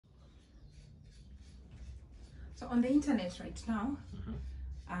on the internet right now,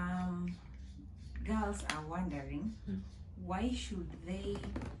 girls are wondering why should they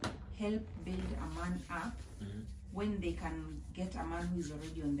help build a man up when they can get a man who is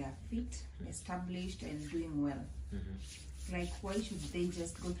already on their feet, established and doing well. Like, why should they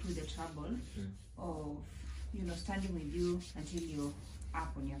just go through the trouble of, you know, standing with you until you're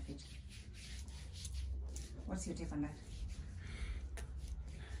up on your feet? What's your take on that?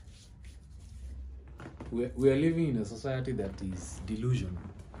 We are living in a society that is delusional.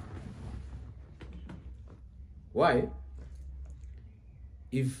 Why?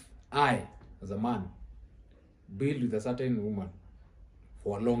 If I, as a man, build with a certain woman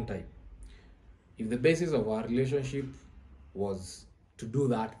for a long time, if the basis of our relationship was to do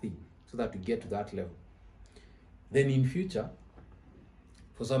that thing so that we get to that level, then in future,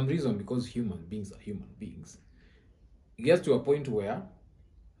 for some reason, because human beings are human beings, it gets to a point where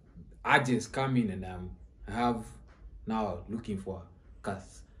urges come in and I have now looking for a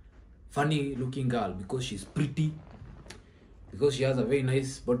funny looking girl because she's pretty, because she has a very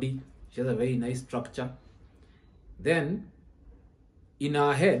nice body, she has a very nice structure. Then in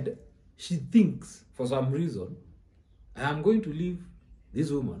her head, she thinks for some reason, I am going to leave this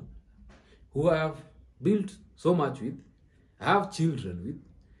woman who I have built so much with, I have children with.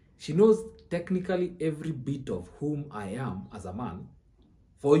 She knows technically every bit of whom I am as a man.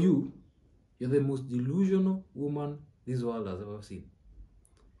 For you, you're the most delusional woman this world has ever seen.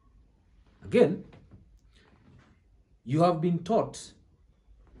 Again, you have been taught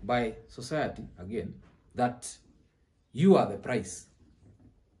by society, again, that you are the price.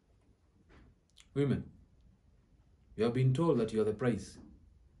 Women, you have been told that you are the price.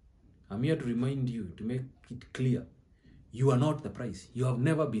 I'm here to remind you, to make it clear, you are not the price. You have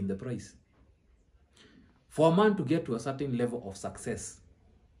never been the price. For a man to get to a certain level of success,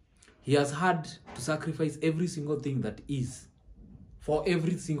 he has had to sacrifice every single thing that is for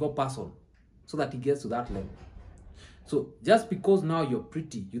every single person so that he gets to that level. So just because now you're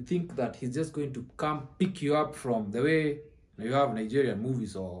pretty, you think that he's just going to come pick you up from the way you have Nigerian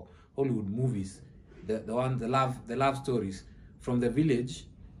movies or Hollywood movies, the love stories from the village,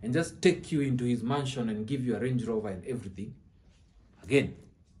 and just take you into his mansion and give you a Range Rover and everything. Again,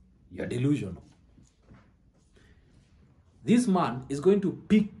 you're delusional. This man is going to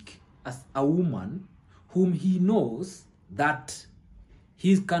pick as a woman whom he knows that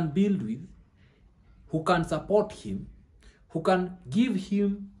he can build with, who can support him, who can give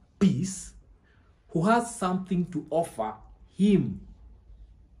him peace, who has something to offer him.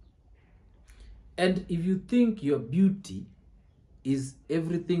 And if you think your beauty is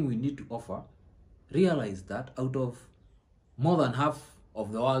everything we need to offer, realize that out of more than half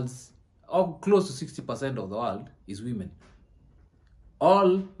of the world's, or close to 60% of the world, is women.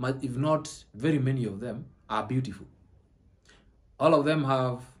 All, if not very many of them, are beautiful. All of them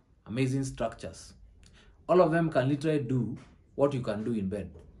have amazing structures. All of them can literally do what you can do in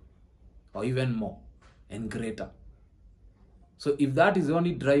bed, or even more, and greater. So if that is the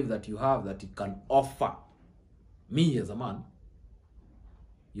only drive that you have that it can offer me as a man,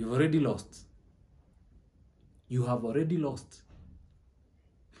 you've already lost. You have already lost.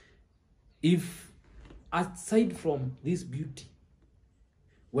 If, aside from this beauty,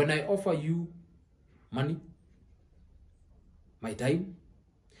 when I offer you money, my time,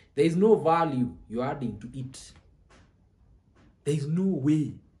 there is no value you're adding to it. There is no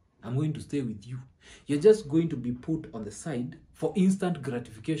way I'm going to stay with you. You're just going to be put on the side for instant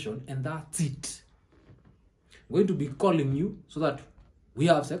gratification, and that's it. I'm going to be calling you so that we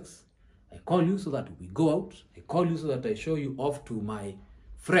have sex. I call you so that we go out. I call you so that I show you off to my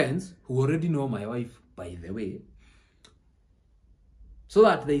friends who already know my wife, by the way, so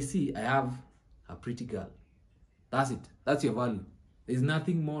that they see I have a pretty girl. That's it. That's your value. There's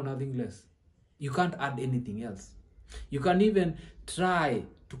nothing more, nothing less. You can't add anything else. You can even try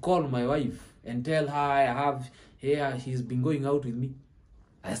to call my wife and tell her I have here, she's been going out with me.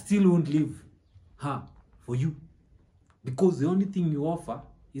 I still won't leave her for you. Because the only thing you offer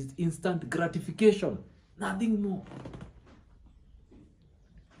is instant gratification. Nothing more.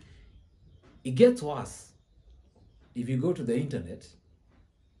 It gets worse if you go to the internet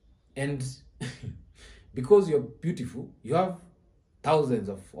and because you're beautiful, you have thousands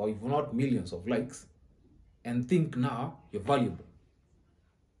of, or if not millions of likes, and think now you're valuable.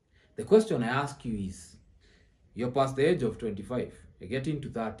 The question I ask you is, you're past the age of 25, you're getting to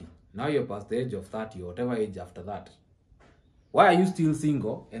 30, now you're past the age of 30 or whatever age after that. Why are you still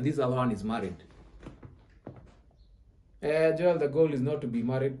single and this other one is married? Joel, the goal is not to be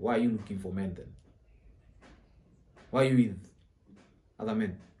married. Why are you looking for men then? Why are you with other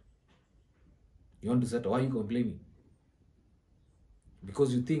men? You want to settle. Why are you complaining?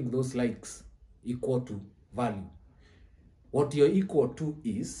 Because you think those likes equal to value. What you're equal to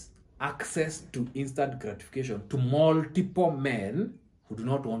is access to instant gratification to multiple men who do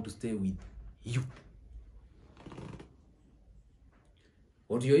not want to stay with you.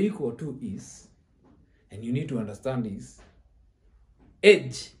 What you're equal to is, and you need to understand is,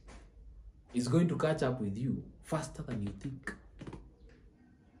 age is going to catch up with you faster than you think.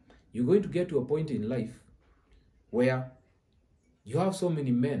 You're going to get to a point in life where you have so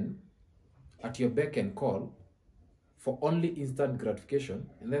many men at your beck and call for only instant gratification,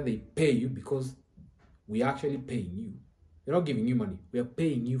 and then they pay you because we are actually paying you. We're not giving you money. We are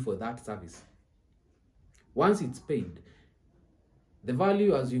paying you for that service. Once it's paid, the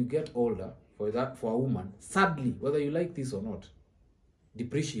value as you get older for a woman, sadly, whether you like this or not,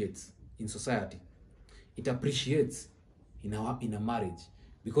 depreciates in society. It appreciates in a marriage,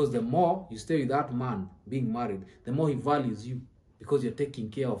 because the more you stay with that man being married, the more he values you, because you're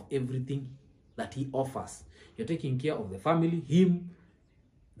taking care of everything that he offers. You're taking care of the family, him,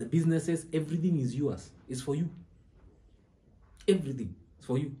 the businesses, everything is yours. It's for you. Everything is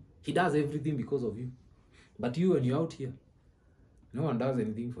for you. He does everything because of you. But you, when you're out here, no one does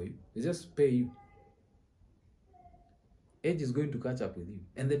anything for you. They just pay you. Age is going to catch up with you.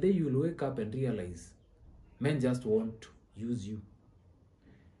 And the day you will wake up and realize men just want to use you.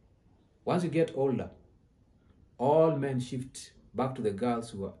 Once you get older, all men shift back to the girls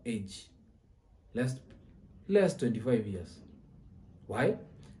who are age less 25 years. Why?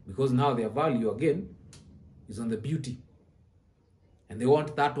 Because now their value again is on the beauty. And they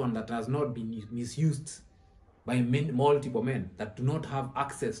want that one that has not been misused by multiple men, that do not have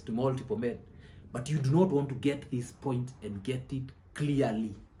access to multiple men. But you do not want to get this point and get it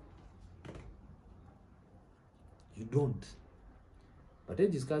clearly. You don't. But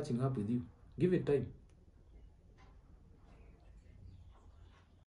age is catching up with you. Give it time.